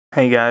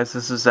Hey guys,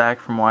 this is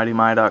Zach from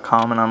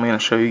ydmy.com, and I'm going to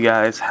show you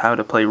guys how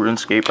to play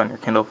RuneScape on your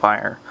Kindle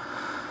Fire.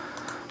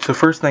 So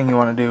first thing you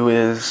want to do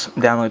is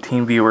download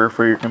TeamViewer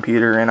for your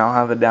computer, and I'll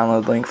have a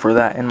download link for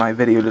that in my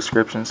video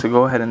description, so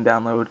go ahead and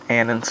download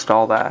and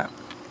install that.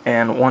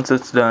 And once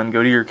it's done,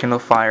 go to your Kindle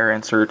Fire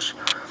and search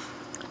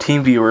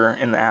TeamViewer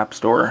in the App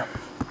Store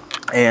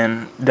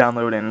and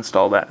download and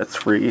install that. It's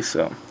free.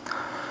 So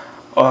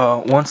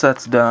once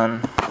that's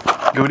done,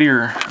 go to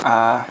your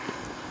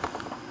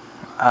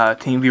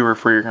TeamViewer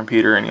for your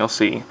computer, and you'll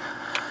see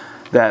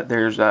that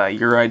there's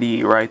your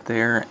ID right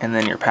there and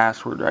then your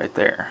password right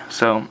there.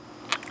 So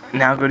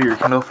now go to your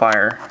Kindle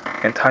Fire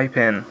and type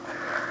in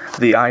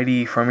the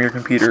ID from your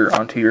computer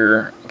onto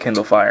your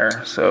Kindle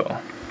Fire. So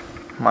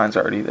mine's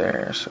already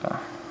there.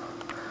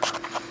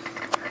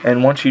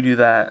 And once you do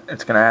that,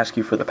 it's going to ask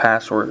you for the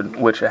password,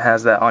 which it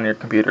has that on your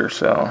computer,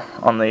 so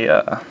on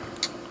the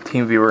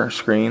TeamViewer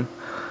screen.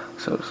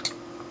 So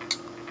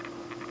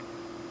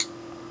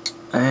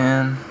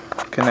and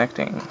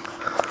connecting.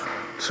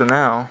 So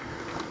now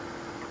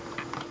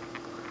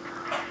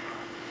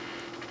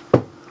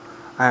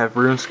I have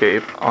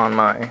RuneScape on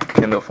my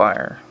Kindle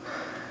Fire,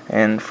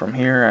 and from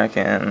here I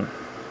can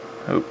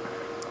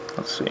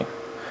let's see.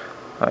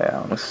 Oh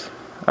yeah,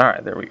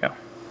 alright, there we go.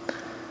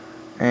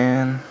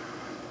 And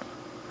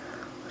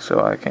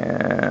so I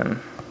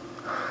can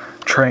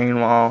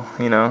train while,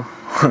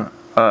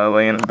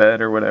 laying in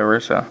bed or whatever.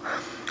 So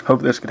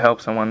hope this could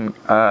help someone.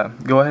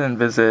 Go ahead and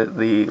visit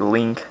the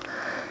link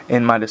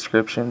in my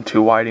description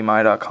to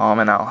ydmy.com,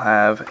 and I'll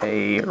have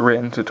a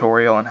written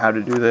tutorial on how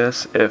to do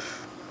this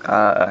if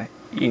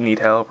you need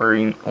help or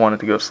you want it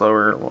to go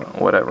slower or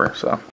whatever. So